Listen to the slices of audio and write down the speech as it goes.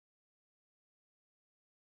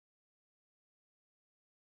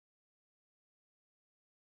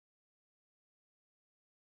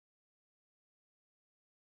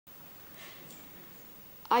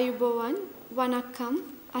Ayubowan, Vanakkam,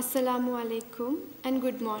 Assalamu alaikum, and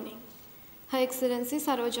good morning. Her Excellency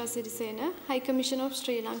Saroja Sirisena, High Commissioner of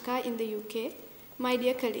Sri Lanka in the UK, my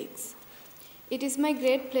dear colleagues. It is my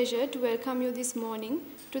great pleasure to welcome you this morning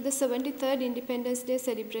to the 73rd Independence Day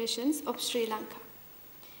celebrations of Sri Lanka.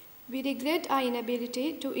 We regret our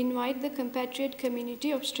inability to invite the compatriot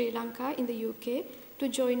community of Sri Lanka in the UK to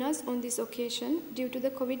join us on this occasion due to the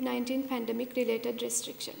COVID-19 pandemic-related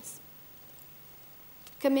restrictions.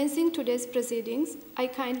 Commencing today's proceedings, I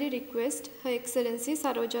kindly request Her Excellency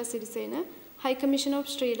Saroja Sirisena, High Commissioner of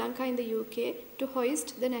Sri Lanka in the UK, to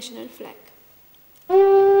hoist the national flag.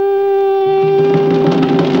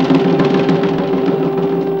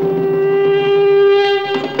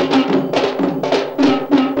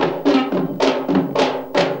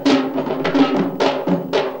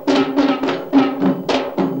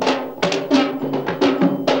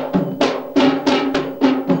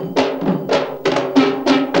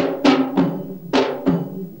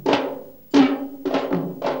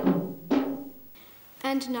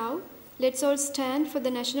 And now, let's all stand for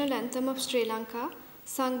the national anthem of Sri Lanka,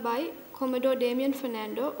 sung by Commodore Damien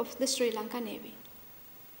Fernando of the Sri Lanka Navy.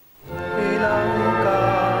 Sri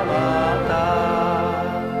Lanka Mata,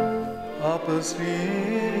 Apa Sri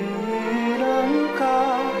Lanka,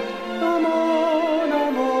 Namo,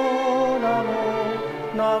 Namo, Namo,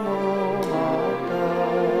 Namo Mata.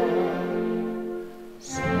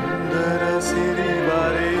 Sundara Siri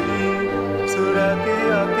Varehi, Surati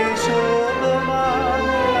Atisho.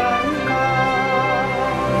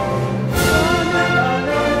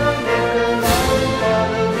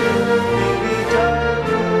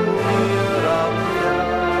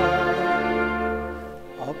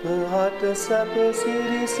 Sapa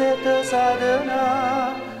siri seta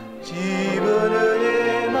sadana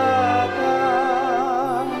jivanaye mata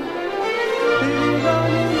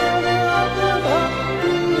Pilani apa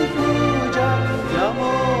bhakti puja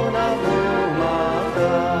namo namo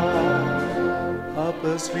mata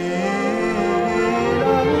Apa Sri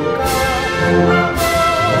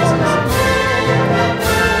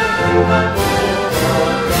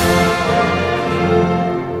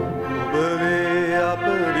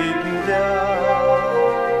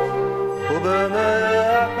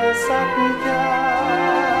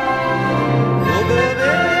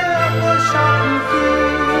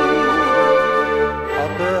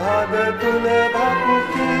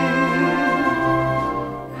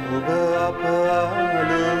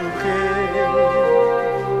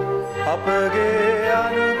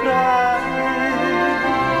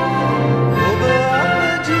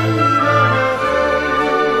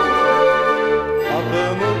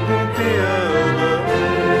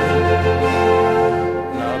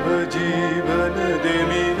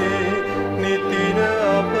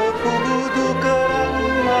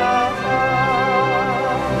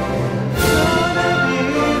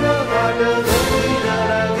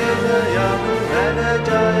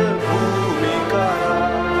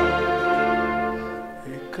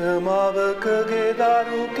Lanka Mavakage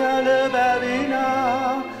daru kalabavina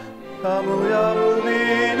Amu yamu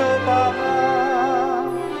vino papa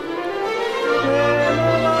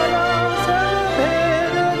Devala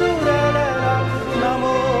sarveda duralala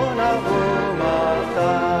Namo namo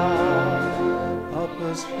mata Apa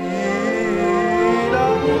Sri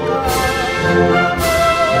Lanka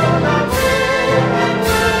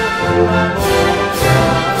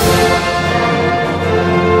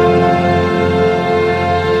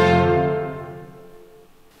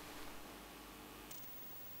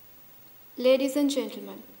Ladies and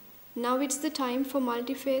gentlemen, now it's the time for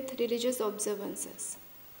multi-faith religious observances.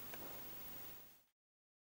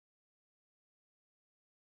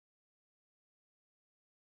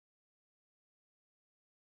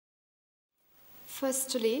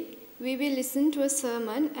 Firstly, we will listen to a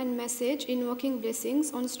sermon and message invoking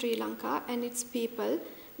blessings on Sri Lanka and its people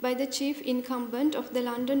by the Chief Incumbent of the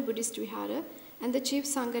London Buddhist Vihara and the Chief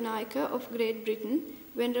Sanganayaka of Great Britain,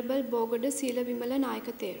 Venerable Bogoda Sila Vimala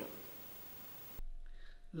Nayaka Thero.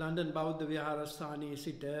 London බෞද්ධ විහාරස්ථානයේ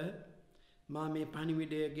සිට මා මේ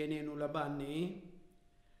පණිවිඩය ගෙනෙනු ලබන්නේ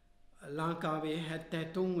ලංකාවේ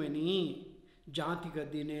 73 වෙනි ජාතික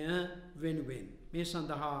දිනය වෙනුවෙන් මේ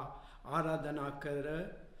සඳහා ආරාධනා කර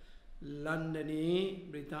ලන්ඩනයේ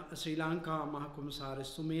ශ්‍රී ලංකා මහ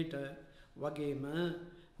කොමසාරිස්තුමියට වගේම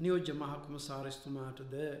නියෝජ්‍ය මහ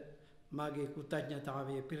කොමසාරිස්තුමාටද මාගේ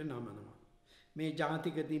කෘතඥතාවය පිරිනමනවා මේ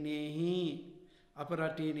ජාතික දිනයෙහි අප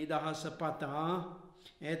රටේ නිදහස පතා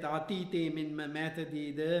ඒත් අතීතයේ මෙන්ම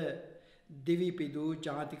මෑතදීද දිවිපිදු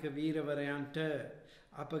ජාතික වීරවරයන්ට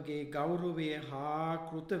අපගේ ගෞරවය හා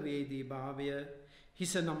කෘතවේදී භාවය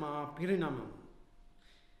හිස නමා පිරිනමමු.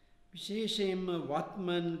 විශේෂයෙන්ම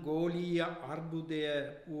වත්මන් ගෝලීය අර්බුදය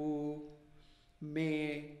වූ මේ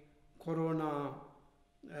කොරෝනා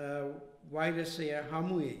වෛරසය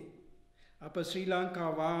හමුවේ අප ශ්‍රී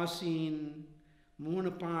ලංකා වාසීන් මුහුණ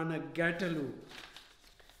පාන ගැටලු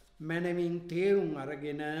මැනවින් තේරුම්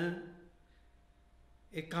අරගෙන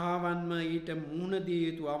එකාවන්ම ඊට මුහුණ දිය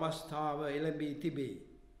යුතු අවස්ථාව එළඹී තිබේ.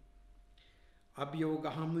 අභියෝග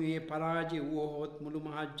හමුවේ පරාජය වුවහොත් මුළු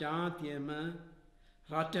මහත් ජාතියම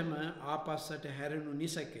රටම ආපස්සට හැරෙනු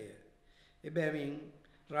නිසැකය. එබැවින්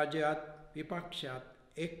රජයත් විපක්ෂයත්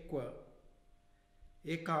එක්ව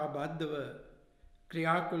ඒකාබද්ධව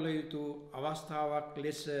ක්‍රියා කළ යුතු අවස්ථාවක්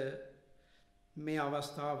ලෙස මේ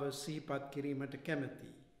අවස්ථාව සිහිපත් කිරීමට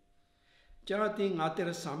කැමැතියි. ජාතීන් අතර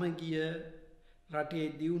සමගිය රටේ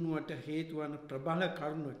දියුණුවට හේතු වන ප්‍රබල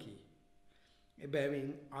කරුණකි. එබැවින්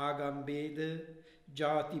ආගම් ભેද,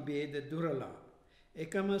 ජාති ભેද දුරලා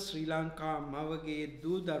එකම ශ්‍රී ලංකා මවගේ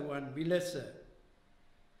දූ දරුවන් විලස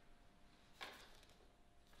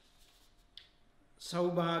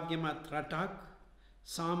සෞභාග්‍යමත් රටක්,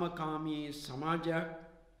 සාමකාමී සමාජයක්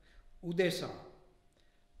උදෙසා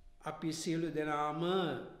අපි සියලු දෙනාම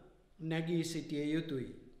නැගී සිටිය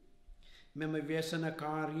යුතුයි. මෙම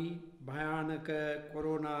ව්‍යසනකාරී භයානක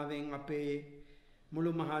කොරෝනාවෙන් අපේ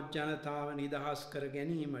මුළු මහත් ජනතාව නිදහස් කර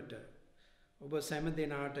ගැනීමට ඔබ සෑම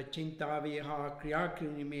දෙනාට චින්තාවේ හා ක්‍රියා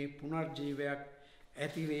කිරීමේ පුනර්ජීවයක්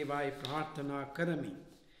ඇති වේවායි ප්‍රාර්ථනා කරමි.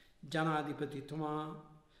 ජනාධිපතිතුමා,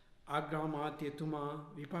 අග්‍රාමාත්‍යතුමා,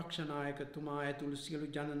 විපක්ෂ නායකතුමා ඇතුළු සියලු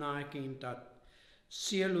ජනනායකයින්ටත්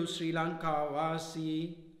සියලු ශ්‍රී ලංකා වාසී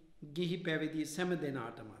ගිහි පැවිදි සෑම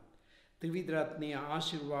දෙනාටමත් ත්‍රිවිධ රත්නයේ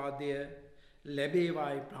ආශිර්වාදය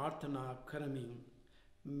ලැබේවායි ප්‍රාර්ථනා කරමින්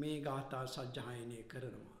මේ ගාථා සජ්ජායනය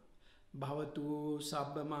කරනවා. භවතු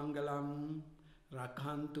සබ්බ මංගලම්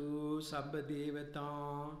රක්ඛන්තු සබ්බ දේවතා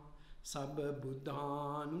සබ්බ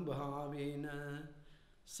බුද්ධානුභාවේන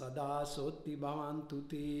සදා සොත්ති භවන්තු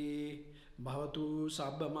තේ. භවතු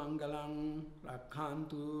සබ්බ මංගලං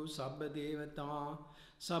රක්ඛන්තු සබ්බ දේවතා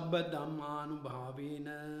සබ්බ ධම්මානුභාවේන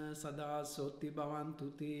සදා සොත්ති භවන්තු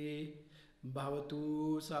තේ. භවතු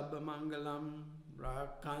සබ්බ මංගලම්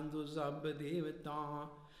රක්ඛන්තු සබ්බ දේවතා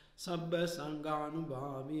සබ්බ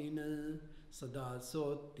සංඝානුභාවේන සදා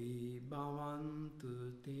සොත්ති භවන්තු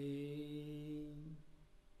තේ.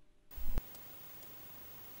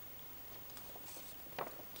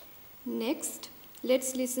 Next,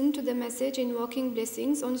 let's listen to the message invoking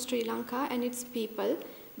blessings on Sri Lanka and its people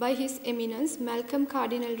by His Eminence Malcolm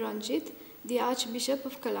Cardinal Ranjith, the Archbishop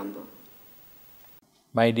of Colombo.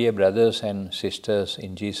 My dear brothers and sisters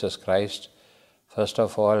in Jesus Christ, first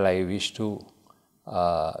of all, I wish to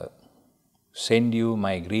send you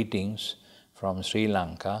my greetings from Sri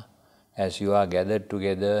Lanka as you are gathered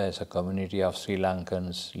together as a community of Sri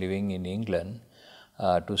Lankans living in England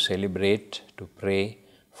to celebrate, to pray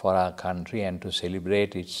for our country and to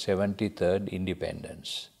celebrate its 73rd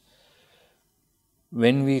independence.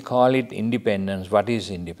 When we call it independence, what is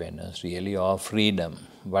independence really, or freedom?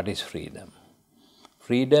 What is freedom?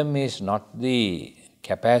 Freedom is not the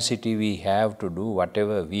capacity we have to do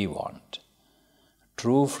whatever we want.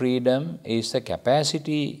 True freedom is the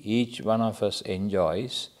capacity each one of us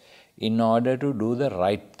enjoys in order to do the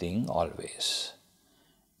right thing always.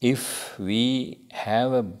 If we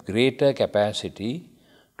have a greater capacity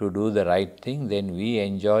to do the right thing, then we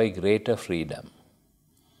enjoy greater freedom.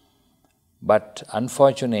 But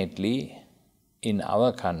unfortunately, in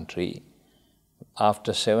our country,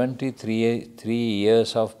 after 73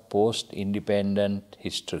 years of post-independent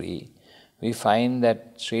history, we find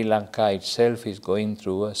that Sri Lanka itself is going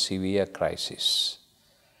through a severe crisis.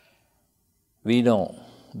 We know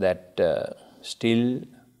that still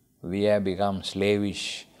we have become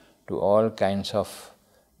slavish to all kinds of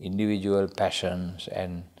individual passions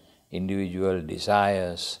and individual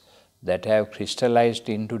desires that have crystallized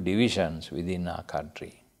into divisions within our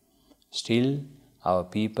country. Still, our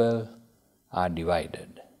people are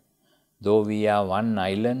divided. Though we are one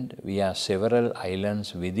island, we are several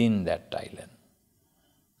islands within that island.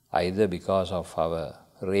 Either because of our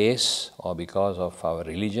race, or because of our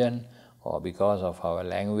religion, or because of our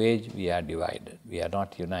language, we are divided. We are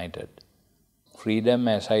not united. Freedom,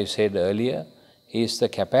 as I said earlier, is the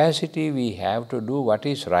capacity we have to do what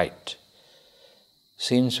is right.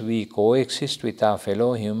 Since we coexist with our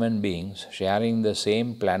fellow human beings, sharing the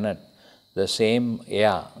same planet, the same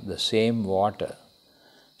air, the same water,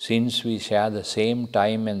 since we share the same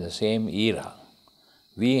time and the same era,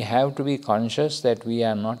 we have to be conscious that we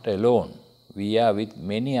are not alone. We are with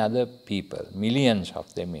many other people, millions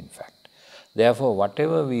of them in fact. Therefore,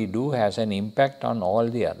 whatever we do has an impact on all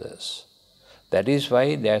the others. That is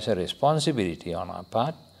why there is a responsibility on our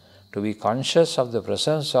part to be conscious of the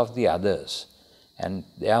presence of the others, and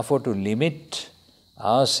therefore to limit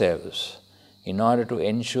ourselves in order to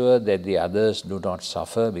ensure that the others do not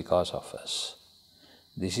suffer because of us.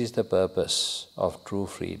 This is the purpose of true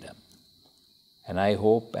freedom. And I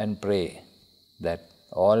hope and pray that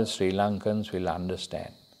all Sri Lankans will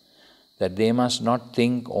understand that they must not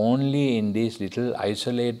think only in these little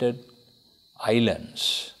isolated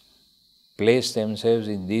islands, place themselves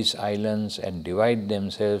in these islands and divide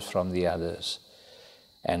themselves from the others,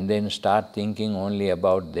 and then start thinking only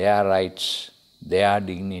about their rights, their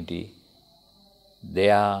dignity,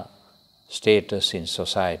 their status in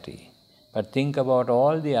society. But think about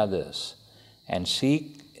all the others and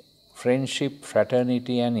seek friendship,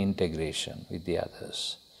 fraternity and integration with the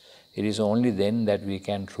others. It is only then that we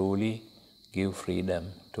can truly give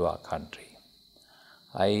freedom to our country.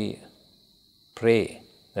 I pray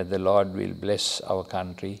that the Lord will bless our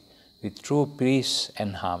country with true peace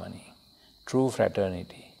and harmony, true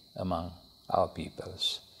fraternity among our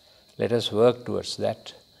peoples. Let us work towards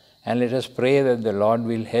that, and let us pray that the Lord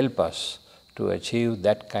will help us to achieve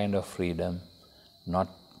that kind of freedom, not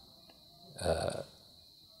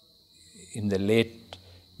in the late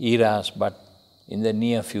eras, but in the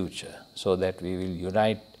near future, so that we will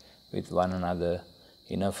unite with one another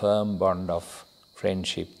in a firm bond of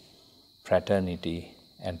friendship, fraternity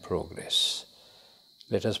and progress.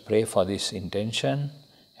 Let us pray for this intention,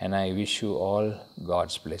 and I wish you all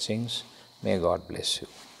God's blessings. May God bless you.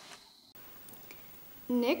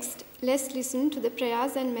 Next, let's listen to the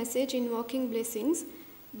prayers and message invoking blessings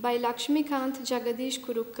by Lakshmikant Jagadish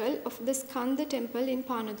Kurukkal of the Skanda temple in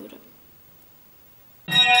Panadura.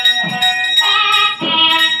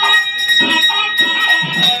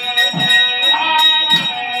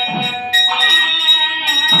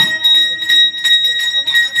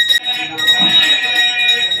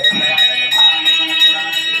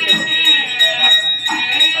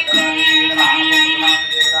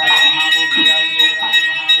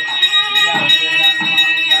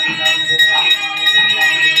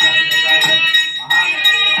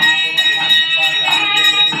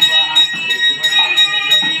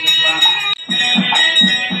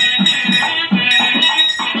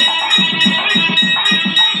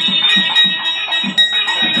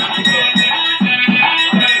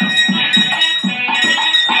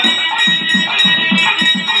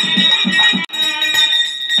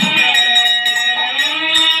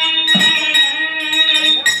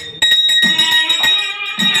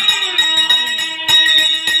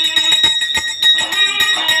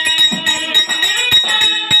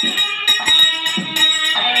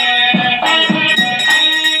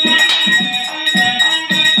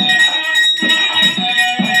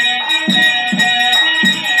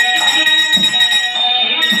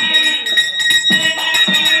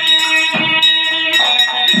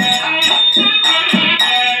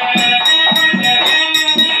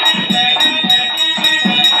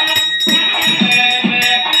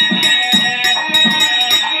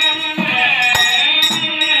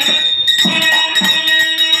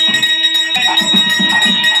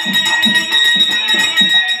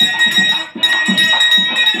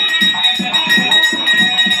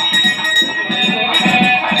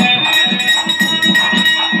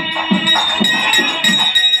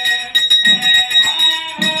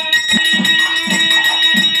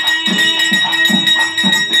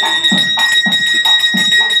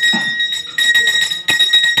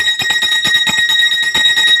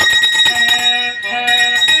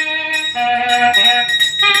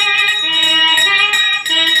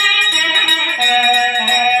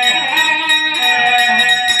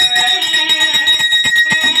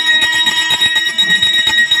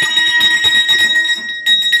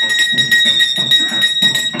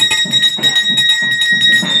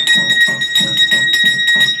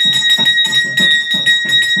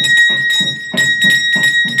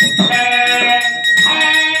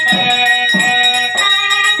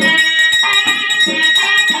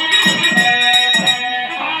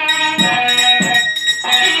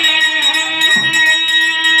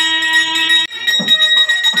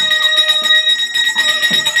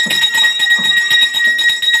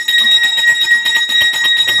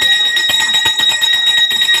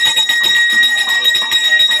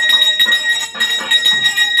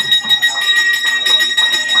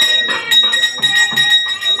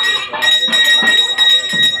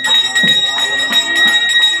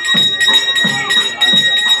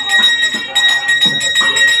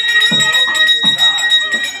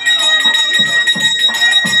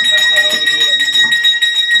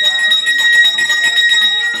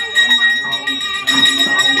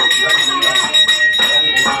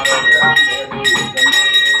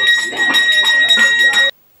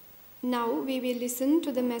 we will listen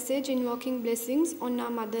to the message invoking blessings on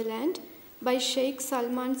our motherland by Sheikh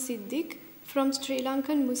Salman Siddiq from Sri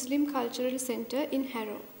Lankan Muslim Cultural Center in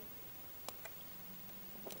Harrow.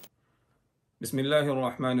 Bismillahir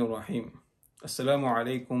Rahmanir Rahim. Assalamu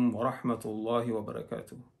alaikum wa rahmatullahi wa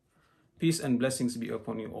barakatuh. Peace and blessings be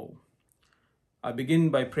upon you all. I begin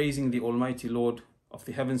by praising the Almighty Lord of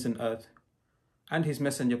the heavens and earth and His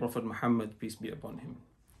Messenger Prophet Muhammad, peace be upon him.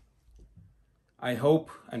 I hope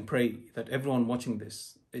and pray that everyone watching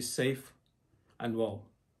this is safe and well.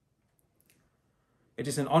 It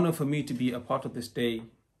is an honor for me to be a part of this day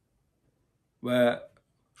where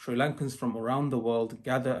Sri Lankans from around the world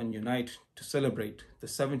gather and unite to celebrate the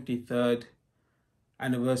 73rd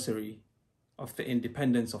anniversary of the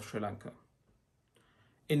independence of Sri Lanka.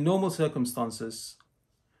 In normal circumstances,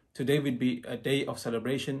 today would be a day of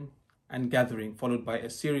celebration and gathering followed by a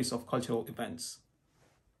series of cultural events.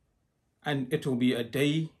 And it will be a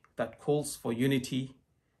day that calls for unity,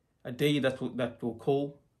 a day that will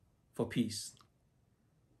call for peace.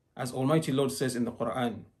 As Almighty Lord says in the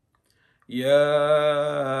Quran,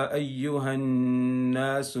 يا أيها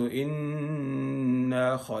الناس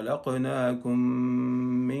إنا خلقناكم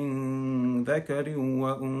من ذكر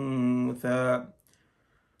وأنثى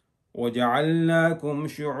وجعلناكم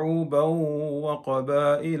شعوبا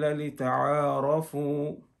وقبائل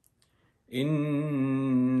لتعارفوا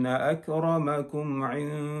إن أكرمكم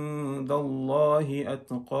عند الله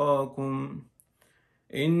أتقاكم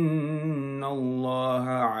إن الله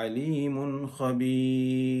عليم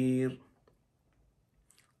خبير.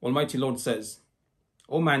 Almighty Lord says,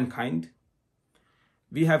 O mankind,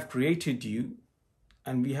 we have created you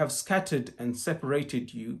and we have scattered and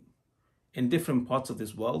separated you in different parts of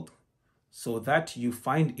this world so that you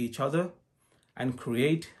find each other and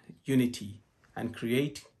create unity and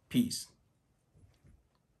create peace.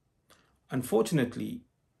 Unfortunately,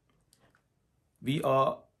 we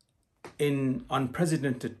are in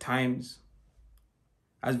unprecedented times.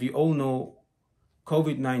 As we all know,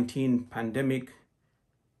 COVID-19 pandemic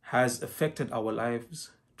has affected our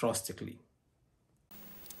lives drastically.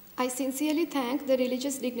 I sincerely thank the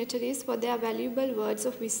religious dignitaries for their valuable words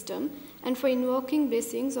of wisdom and for invoking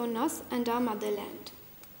blessings on us and our motherland.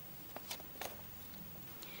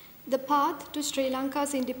 The path to Sri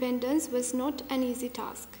Lanka's independence was not an easy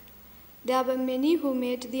task. There were many who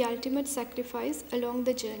made the ultimate sacrifice along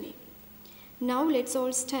the journey. Now let's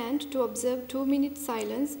all stand to observe 2 minutes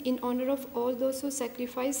silence in honor of all those who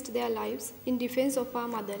sacrificed their lives in defense of our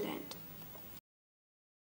motherland.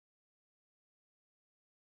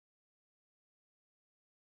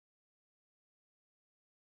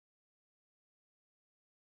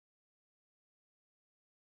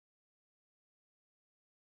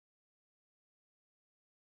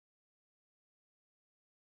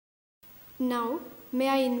 Now, may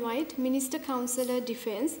I invite Minister Councillor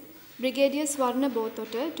Defence, Brigadier Swarna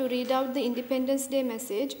Bothota, to read out the Independence Day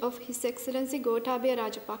message of His Excellency Gotabaya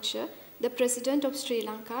Rajapaksa, the President of Sri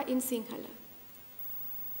Lanka, in Sinhala.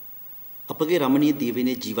 අපගේ රමණීය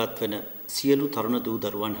දියවෙනේ ජීවත් වන සියලු තරුණ දූ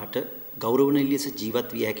දරුවන් හට ගෞරවණීය ලෙස ජීවත්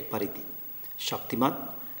විය හැකි පරිදි ශක්තිමත්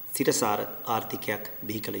සිරසාර ආර්ථිකයක්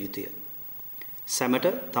බිහි කළ යුතුය. සැමට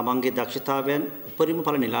තමන්ගේ දක්ෂතාවයන් උපරිම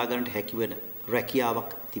ඵල නෙලා ගන්නට හැකි වන රැකියාවක්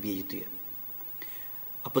තිබිය යුතුය.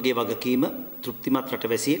 අපගේ වගකීම තෘප්තිමත්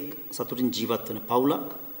රටවැසියෙක් සතුටින් ජීවත් වන පවුලක්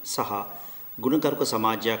සහ ගුණගරුක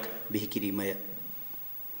සමාජයක් බිහි කිරීමය.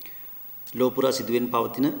 ලෝපුරා සිදුවෙන්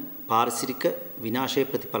පවතින පාරිසරික විනාශයේ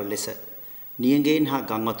ප්‍රතිඵල ලෙස නියඟයෙන් හා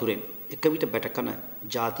ගම් වතුරෙන් එක විට බැටකන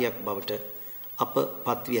ජාතියක් බවට අප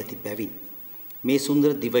පත්වී ඇති බැවින් මේ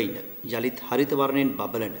සුන්දර දිවයින යලිත් හරිත වර්ණයෙන්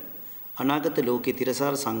බබලන අනාගත ලෝකයේ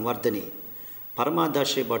තිරසාර සංවර්ධනයේ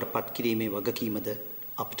පරමාදර්ශයේ බවට පත් කිරීමේ වගකීමද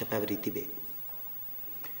අපිට පැවරී තිබේ.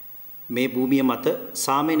 මේ භූමිය මත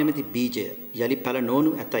සාමය නැමැති බීජය යලි පැල නොවනු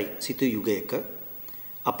ඇතයි සිතු යුගයක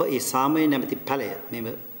අප ඒ සාමය නැමැති පැලය මෙම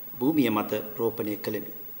භූමිය මත රෝපණය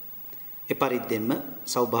කළෙමි. එපරිද්දෙන්ම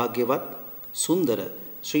සෞභාග්‍යවත් සුන්දර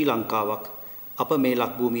ශ්‍රී ලංකාවක් අප මේ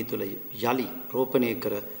ලක් භූමිය තුළ යලි රෝපණය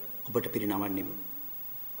කර ඔබට පිරිනමන්නෙමු.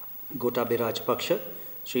 ගෝඨාභය රාජපක්ෂ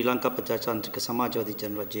ශ්‍රී ලංකා ප්‍රජාතාන්ත්‍රික සමාජවාදී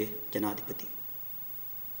ජනරජයේ ජනාධිපති.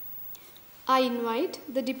 I invite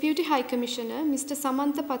the Deputy High Commissioner, Mr.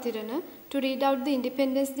 Samantha Pathirana, to read out the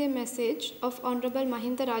Independence Day message of Honorable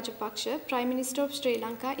Mahinda Rajapaksa, Prime Minister of Sri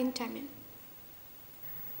Lanka, in Tamil.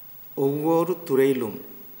 ஒவ்வொரு துறையிலும்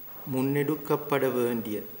முன்னெடுக்கப்பட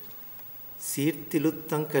வேண்டிய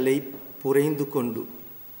சீர்திருத்தங்களை புரிந்து கொண்டு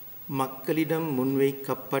மக்களிடம்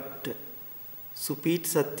முன்வைக்கப்பட்ட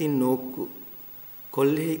சுபீட்சத்தின் நோக்கு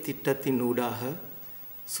கொள்கை திட்டத்தின் ஊடாக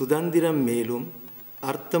சுதந்திரம் மேலும்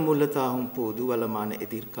அர்த்தமுள்ளதாகும் போது வளமான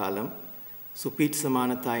எதிர்காலம் சுபீட்சமான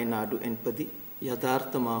தாய்நாடு என்பது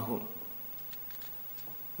யதார்த்தமாகும்.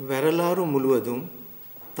 வரலாறு முழுவதும்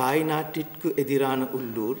தாய்நாட்டிற்கு எதிரான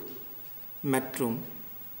உள்ளூர் மற்றும்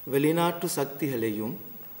வெளிநாட்டு சக்திகளையும்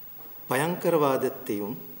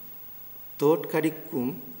பயங்கரவாதத்தையும்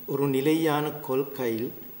தோற்கடிக்கும் ஒரு நிலையான கொள்கையில்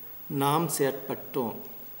நாம் செயற்பட்டோம்.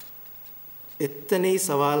 எத்தனை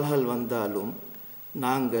சவால்கள் வந்தாலும்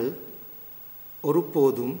நாங்கள்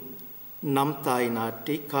ஒருபோதும் நம் தாய்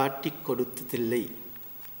நாட்டை காட்டிக் கொடுத்ததில்லை.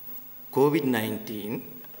 கோவிட்-19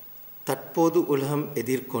 தற்போது உலகம்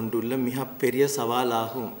எதிர்கொண்டுள்ள மிகப்பெரிய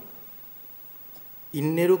சவாலாகும்.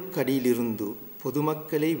 இந்நெருக்கடியிலிருந்து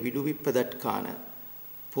பொதுமக்களை விடுவிப்பதற்கான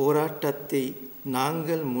போராட்டத்தை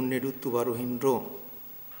நாங்கள் முன்னெடுத்து வருகின்றோம்.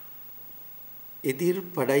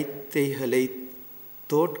 எதிர்ப்படைத்தைகளை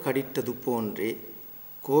தோற்கடித்தது போன்றே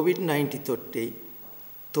கோவிட்-19 தொற்றை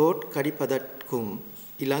தோற்கடிப்பதற்கும்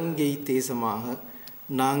இலங்கை தேசமாக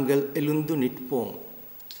நாங்கள் எழுந்து நிற்போம்.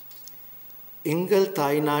 எங்கள்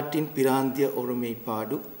தாய்நாட்டின் பிராந்திய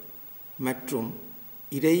ஒருமைப்பாடு மற்றும்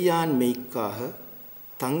இறையாண்மைக்காக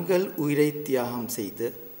தங்கள் உயிரை தியாகம்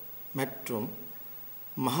செய்த மற்றும்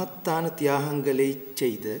மகத்தான தியாகங்களை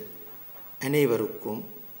செய்த அனைவருக்கும்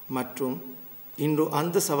மற்றும் இன்று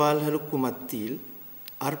அந்த சவால்களுக்கு மத்தியில்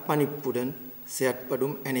அர்ப்பணிப்புடன்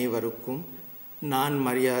செயற்படும் அனைவருக்கும் நான்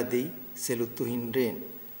மரியாதை செலுத்துகின்றேன்.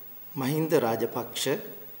 மஹிந்த ராஜபக்ஷ,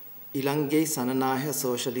 இலங்கை சனநாயக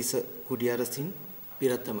சோஷலிச குடியரசின்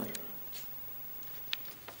பிரதமர்.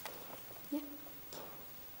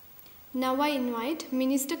 Now I invite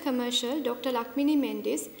Minister Commercial Dr. Lakmini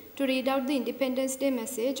Mendis to read out the Independence Day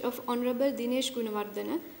message of Honorable Dinesh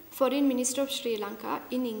Gunawardena, Foreign Minister of Sri Lanka,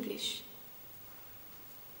 in English.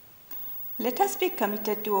 Let us be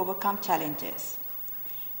committed to overcome challenges.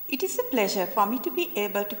 It is a pleasure for me to be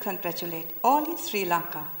able to congratulate all in Sri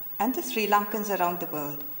Lanka and the Sri Lankans around the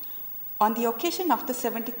world on the occasion of the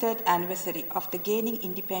 73rd anniversary of the gaining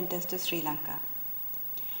independence to Sri Lanka.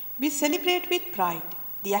 We celebrate with pride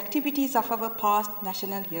the activities of our past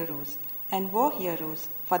national heroes and war heroes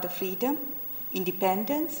for the freedom,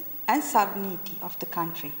 independence, and sovereignty of the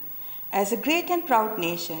country as a great and proud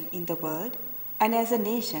nation in the world and as a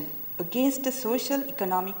nation against the social,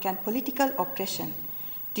 economic, and political oppression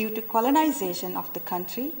due to colonization of the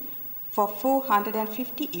country for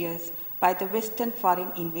 450 years by the Western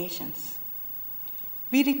foreign invasions.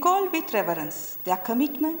 We recall with reverence their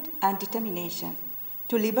commitment and determination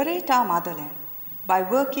to liberate our motherland by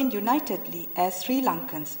working unitedly as Sri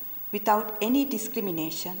Lankans without any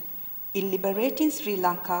discrimination in liberating Sri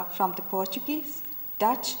Lanka from the Portuguese,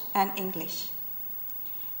 Dutch, and English.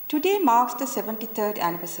 Today marks the 73rd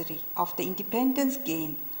anniversary of the independence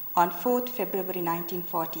gained on 4th February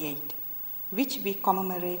 1948, which we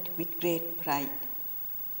commemorate with great pride.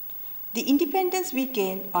 The independence we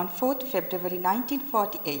gained on 4th February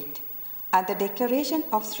 1948 and the declaration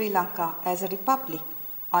of Sri Lanka as a republic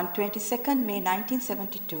on 22nd May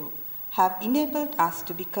 1972 have enabled us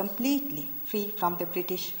to be completely free from the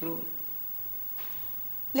British rule.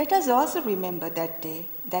 Let us also remember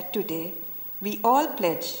that today we all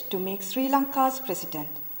pledge to make Sri Lanka's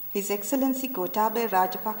President, His Excellency Gotabaya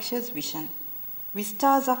Rajapaksa's vision,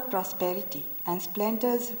 vistas of prosperity and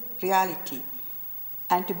splendor's reality,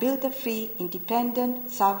 and to build a free,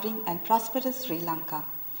 independent, sovereign, and prosperous Sri Lanka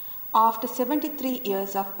after 73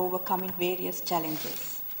 years of overcoming various challenges.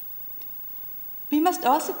 We must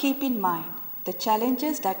also keep in mind the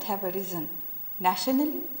challenges that have arisen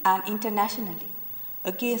nationally and internationally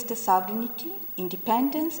against the sovereignty,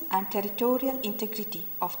 independence, and territorial integrity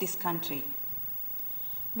of this country.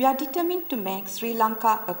 We are determined to make Sri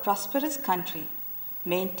Lanka a prosperous country,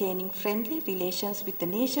 maintaining friendly relations with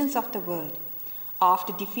the nations of the world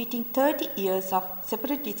after defeating 30 years of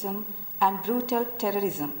separatism and brutal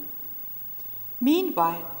terrorism.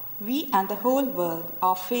 Meanwhile, we and the whole world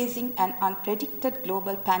are facing an unpredicted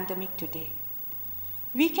global pandemic today.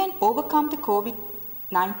 We can overcome the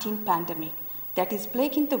COVID-19 pandemic that is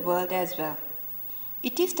plaguing the world as well.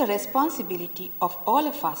 It is the responsibility of all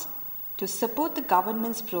of us to support the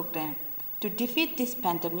government's program to defeat this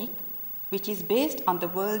pandemic, which is based on the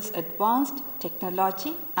world's advanced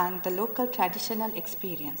technology and the local traditional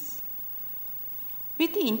experience.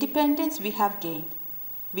 With the independence we have gained,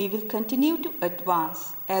 we will continue to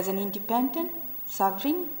advance as an independent,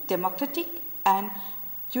 sovereign, democratic, and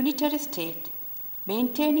unitary state,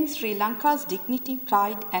 maintaining Sri Lanka's dignity,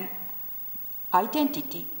 pride, and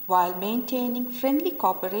identity while maintaining friendly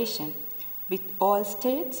cooperation with all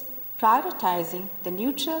states, prioritizing the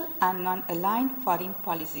neutral and non-aligned foreign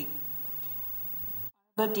policy.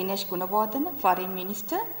 Honorable Dinesh Gunawardena, Foreign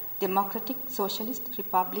Minister, Democratic Socialist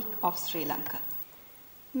Republic of Sri Lanka.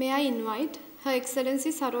 May I invite Her Excellency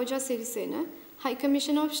Saroja Sirisena, High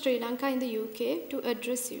Commissioner of Sri Lanka in the UK, to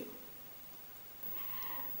address you.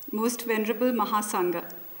 Most Venerable Mahasangha,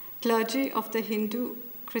 clergy of the Hindu,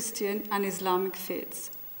 Christian and Islamic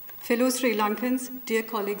faiths, fellow Sri Lankans, dear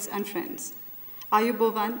colleagues and friends,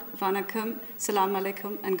 Ayubovan, Vanakkam, Salam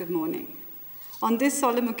Alaikum and good morning. On this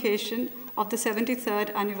solemn occasion of the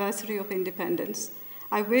 73rd anniversary of independence,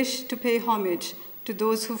 I wish to pay homage to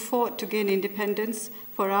those who fought to gain independence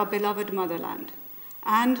for our beloved motherland,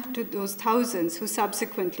 and to those thousands who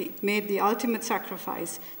subsequently made the ultimate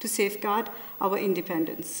sacrifice to safeguard our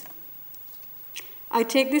independence. I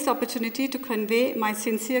take this opportunity to convey my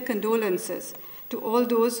sincere condolences to all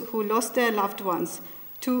those who lost their loved ones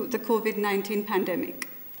to the COVID-19 pandemic.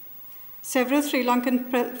 Several Sri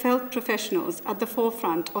Lankan health professionals at the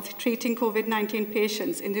forefront of treating COVID-19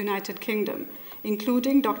 patients in the United Kingdom,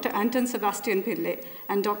 including Dr. Anton Sebastian Pillay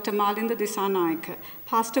and Dr. Malinda Disanayake,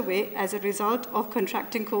 passed away as a result of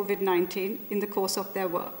contracting COVID-19 in the course of their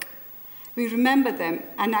work. We remember them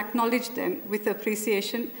and acknowledge them with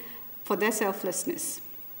appreciation for their selflessness.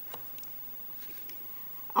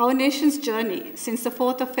 Our nation's journey since the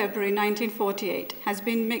 4th of February 1948 has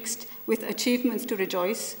been mixed with achievements to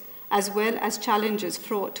rejoice, as well as challenges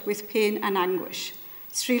fraught with pain and anguish.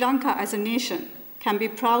 Sri Lanka as a nation can be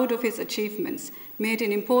proud of its achievements made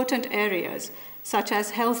in important areas such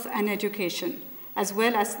as health and education, as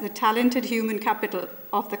well as the talented human capital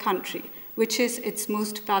of the country, which is its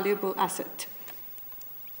most valuable asset.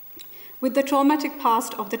 With the traumatic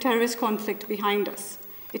past of the terrorist conflict behind us,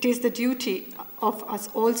 it is the duty of us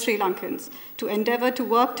all Sri Lankans to endeavor to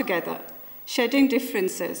work together, shedding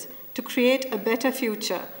differences to create a better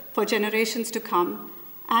future for generations to come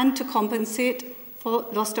and to compensate for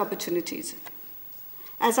lost opportunities.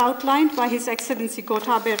 As outlined by His Excellency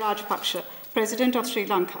Gotabaya Rajapaksa, President of Sri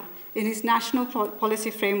Lanka, in his national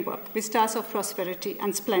policy framework, Vistas of Prosperity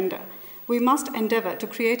and Splendor, we must endeavor to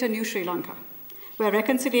create a new Sri Lanka, where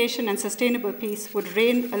reconciliation and sustainable peace would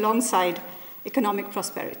reign alongside economic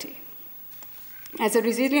prosperity. As a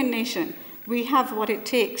resilient nation, we have what it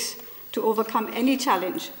takes to overcome any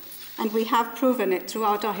challenge, and we have proven it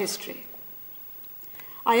throughout our history.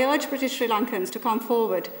 I urge British Sri Lankans to come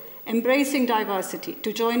forward, embracing diversity,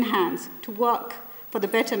 to join hands, to work for the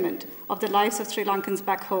betterment of the lives of Sri Lankans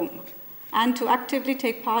back home, and to actively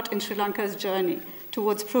take part in Sri Lanka's journey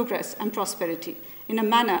towards progress and prosperity in a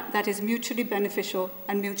manner that is mutually beneficial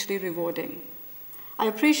and mutually rewarding. I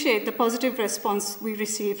appreciate the positive response we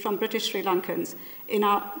received from British Sri Lankans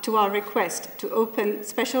to our request to open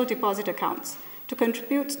special deposit accounts to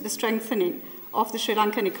contribute to the strengthening of the Sri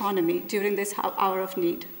Lankan economy during this hour of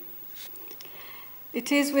need. It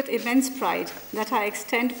is with immense pride that I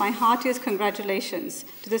extend my heartiest congratulations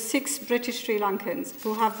to the 6 British Sri Lankans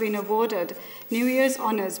who have been awarded New Year's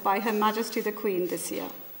honours by Her Majesty the Queen this year.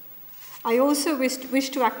 I also wish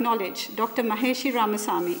to acknowledge Dr. Maheshi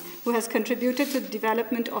Ramasamy, who has contributed to the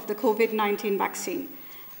development of the COVID-19 vaccine,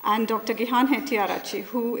 and Dr. Gihan Hettiarachchi,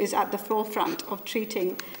 who is at the forefront of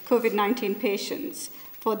treating COVID-19 patients,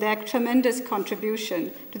 for their tremendous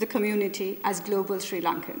contribution to the community as global Sri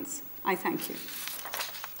Lankans. I thank you.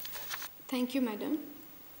 Thank you, Madam.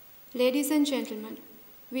 Ladies and gentlemen,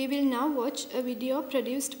 we will now watch a video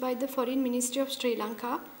produced by the Foreign Ministry of Sri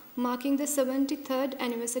Lanka marking the 73rd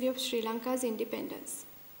anniversary of Sri Lanka's independence.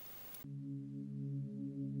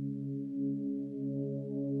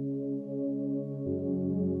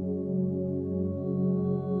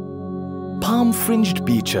 Palm-fringed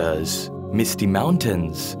beaches, misty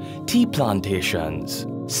mountains, tea plantations,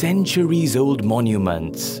 centuries-old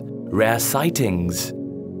monuments, rare sightings,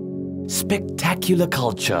 spectacular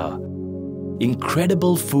culture,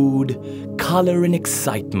 incredible food, color and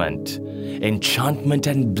excitement, enchantment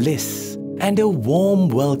and bliss, and a warm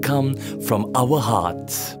welcome from our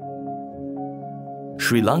hearts.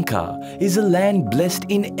 Sri Lanka is a land blessed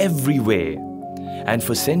in every way, and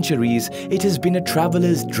for centuries it has been a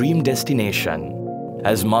traveller's dream destination.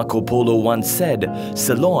 As Marco Polo once said,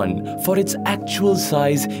 Ceylon, for its actual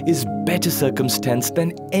size, is better circumstanced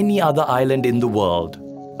than any other island in the world.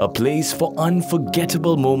 A place for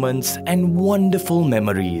unforgettable moments and wonderful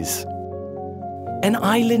memories. An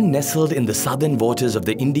island nestled in the southern waters of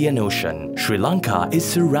the Indian Ocean, Sri Lanka is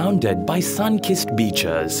surrounded by sun-kissed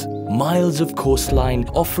beaches, miles of coastline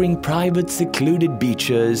offering private secluded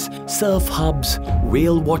beaches, surf hubs,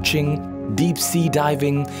 whale watching, deep sea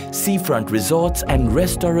diving, seafront resorts and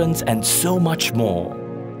restaurants, and so much more.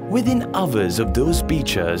 Within hours of those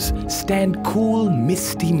beaches stand cool,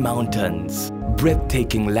 misty mountains,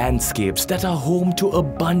 breathtaking landscapes that are home to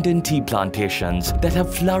abundant tea plantations that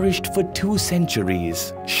have flourished for 2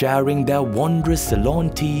 centuries, sharing their wondrous Ceylon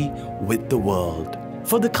tea with the world.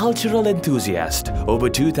 For the cultural enthusiast, over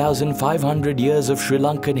 2,500 years of Sri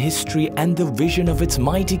Lankan history and the vision of its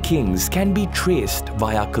mighty kings can be traced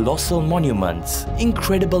via colossal monuments,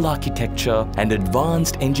 incredible architecture, and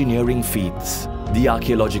advanced engineering feats. The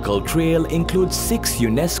archaeological trail includes 6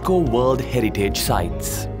 UNESCO World Heritage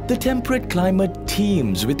Sites. The temperate climate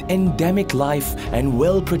teems with endemic life and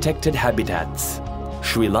well-protected habitats.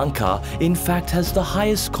 Sri Lanka, in fact, has the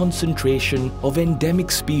highest concentration of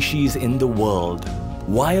endemic species in the world.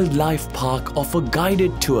 Wildlife Park offer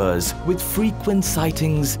guided tours with frequent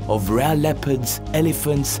sightings of rare leopards,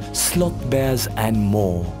 elephants, sloth bears, and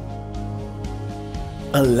more.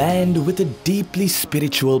 A land with a deeply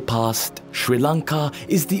spiritual past, Sri Lanka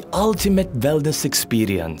is the ultimate wellness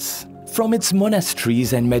experience. From its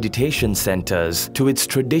monasteries and meditation centers to its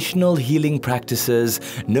traditional healing practices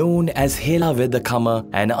known as Hela Vedakama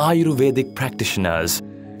and Ayurvedic practitioners,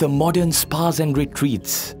 the modern spas and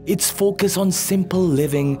retreats, its focus on simple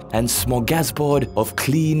living and smorgasbord of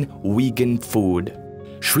clean vegan food.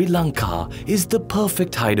 Sri Lanka is the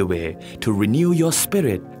perfect hideaway to renew your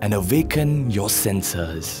spirit and awaken your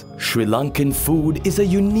senses. Sri Lankan food is a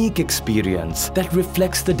unique experience that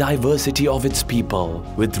reflects the diversity of its people,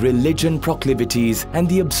 with religion proclivities and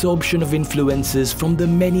the absorption of influences from the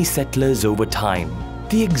many settlers over time.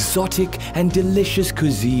 The exotic and delicious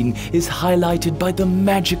cuisine is highlighted by the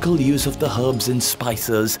magical use of the herbs and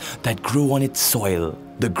spices that grow on its soil.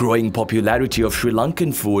 The growing popularity of Sri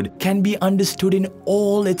Lankan food can be understood in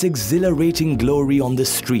all its exhilarating glory on the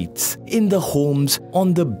streets, in the homes,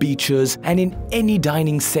 on the beaches, and in any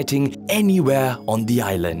dining setting anywhere on the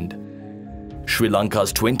island. Sri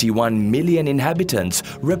Lanka's 21 million inhabitants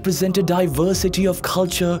represent a diversity of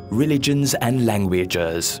culture, religions, and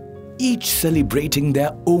languages, each celebrating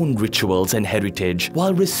their own rituals and heritage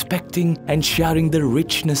while respecting and sharing the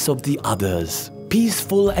richness of the others.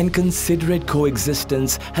 Peaceful and considerate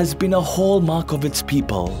coexistence has been a hallmark of its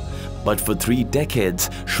people. But for 3 decades,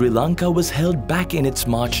 Sri Lanka was held back in its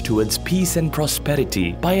march towards peace and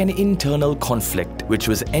prosperity by an internal conflict, which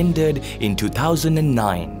was ended in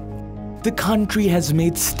 2009. The country has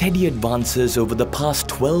made steady advances over the past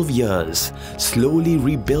 12 years, slowly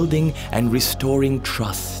rebuilding and restoring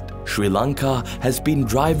trust. Sri Lanka has been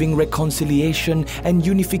driving reconciliation and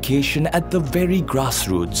unification at the very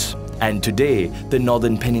grassroots. And today, the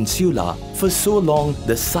Northern Peninsula, for so long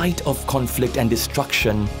the site of conflict and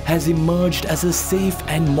destruction, has emerged as a safe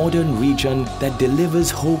and modern region that delivers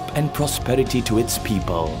hope and prosperity to its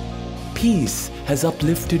people. Peace has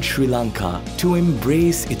uplifted Sri Lanka to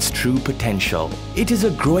embrace its true potential. It is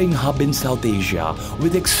a growing hub in South Asia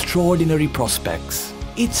with extraordinary prospects.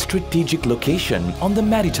 Its strategic location on the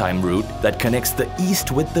maritime route that connects the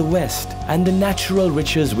east with the west and the natural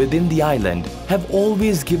riches within the island have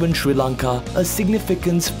always given Sri Lanka a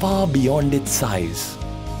significance far beyond its size.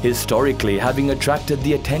 Historically, having attracted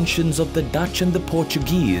the attentions of the Dutch and the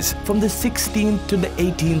Portuguese from the 16th to the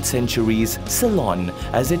 18th centuries, Ceylon,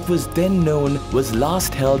 as it was then known, was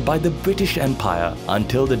last held by the British Empire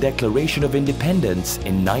until the Declaration of Independence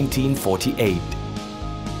in 1948.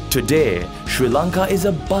 Today, Sri Lanka is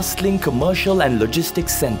a bustling commercial and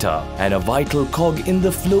logistics center and a vital cog in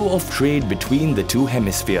the flow of trade between the 2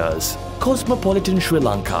 hemispheres. Cosmopolitan Sri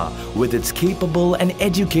Lanka, with its capable and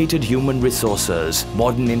educated human resources,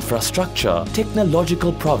 modern infrastructure,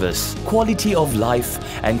 technological prowess, quality of life,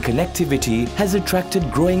 and connectivity, has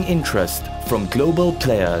attracted growing interest from global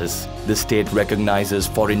players. The state recognizes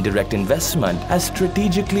foreign direct investment as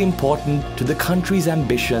strategically important to the country's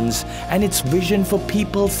ambitions and its vision for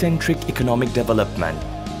people-centric economic development.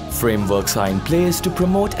 Frameworks are in place to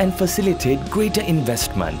promote and facilitate greater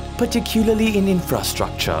investment, particularly in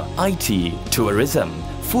infrastructure, IT, tourism,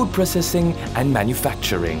 food processing, and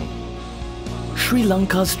manufacturing. Sri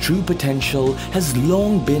Lanka's true potential has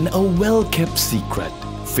long been a well-kept secret.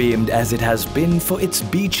 Famed as it has been for its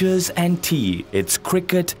beaches and tea, its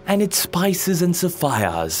cricket and its spices and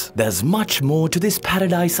sapphires, there's much more to this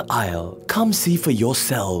paradise isle. Come see for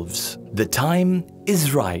yourselves. The time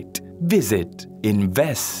is right. Visit,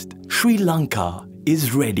 invest. Sri Lanka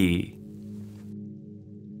is ready.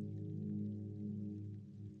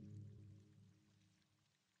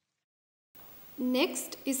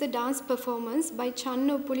 Next is a dance performance by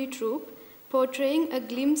Channa Uppuli troupe portraying a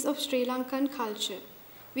glimpse of Sri Lankan culture.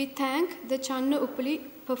 We thank the Channa Uppuli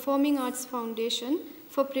Performing Arts Foundation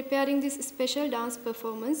for preparing this special dance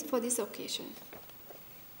performance for this occasion.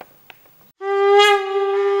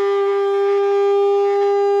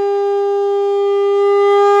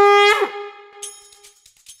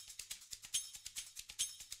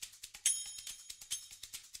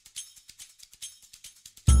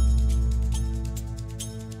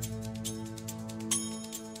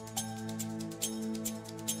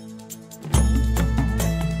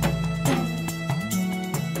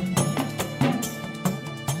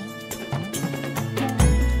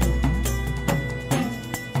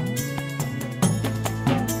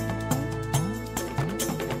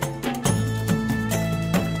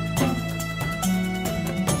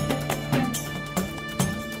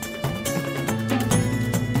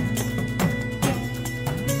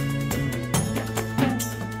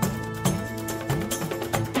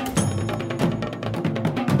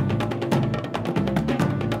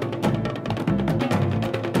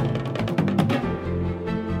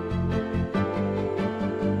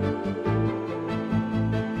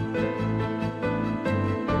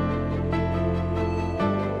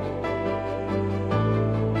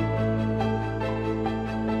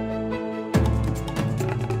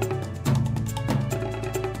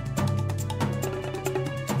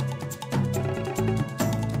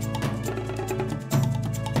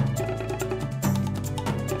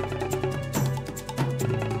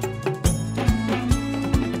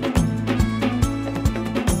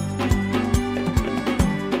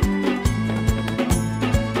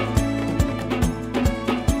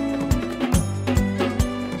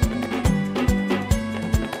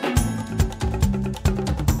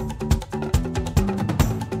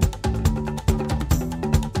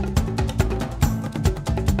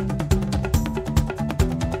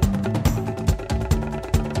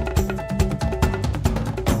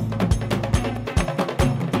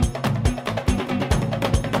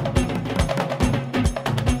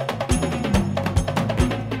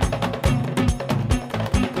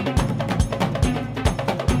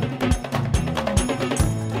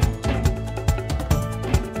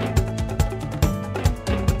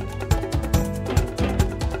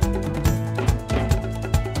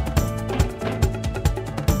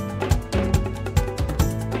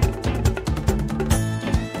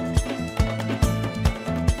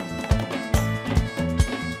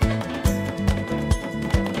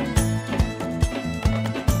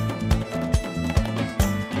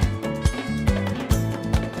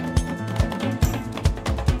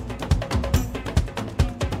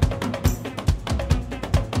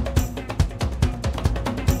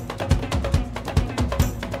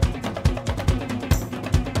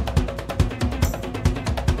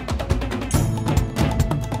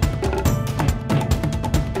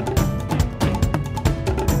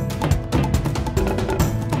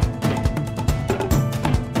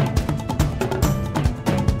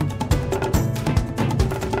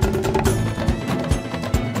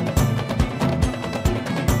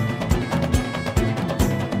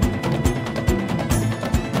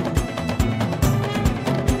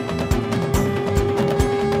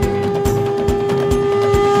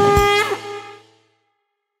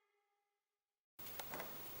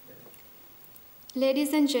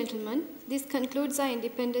 Ladies and gentlemen, this concludes our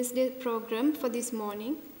Independence Day program for this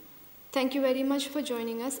morning. Thank you very much for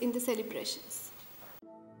joining us in the celebrations.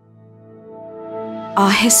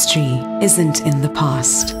 Our history isn't in the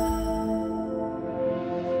past.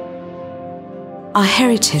 Our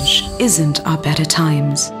heritage isn't our better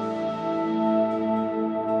times.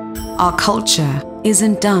 Our culture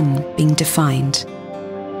isn't done being defined.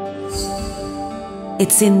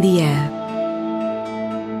 It's in the air.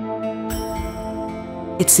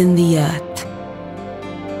 It's in the earth.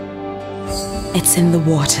 It's in the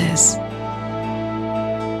waters.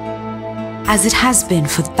 As it has been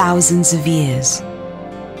for thousands of years.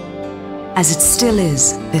 As it still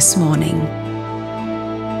is this morning.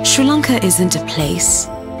 Sri Lanka isn't a place,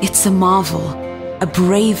 it's a marvel, a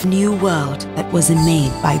brave new world that wasn't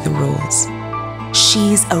made by the rules.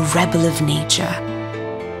 She's a rebel of nature.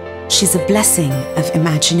 She's a blessing of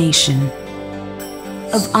imagination,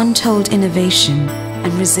 of untold innovation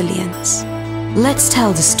and resilience. Let's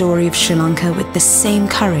tell the story of Sri Lanka with the same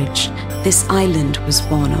courage this island was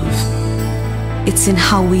born of. It's in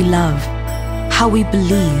how we love, how we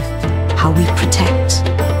believe, how we protect,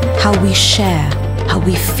 how we share, how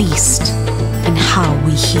we feast, and how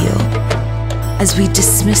we heal. As we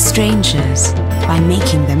dismiss strangers by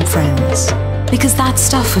making them friends. Because that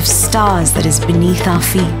stuff of stars that is beneath our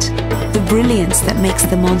feet, the brilliance that makes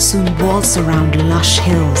the monsoon waltz around lush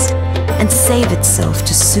hills and save itself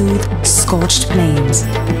to soothe scorched plains.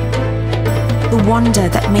 The wonder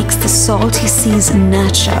that makes the salty seas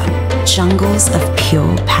nurture jungles of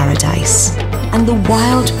pure paradise. And the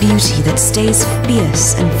wild beauty that stays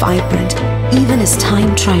fierce and vibrant even as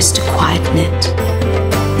time tries to quieten it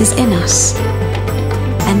is in us.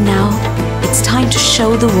 And now it's time to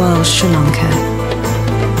show the world Sri Lanka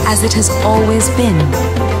as it has always been,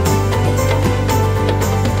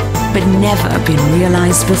 but never been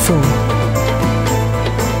realized before.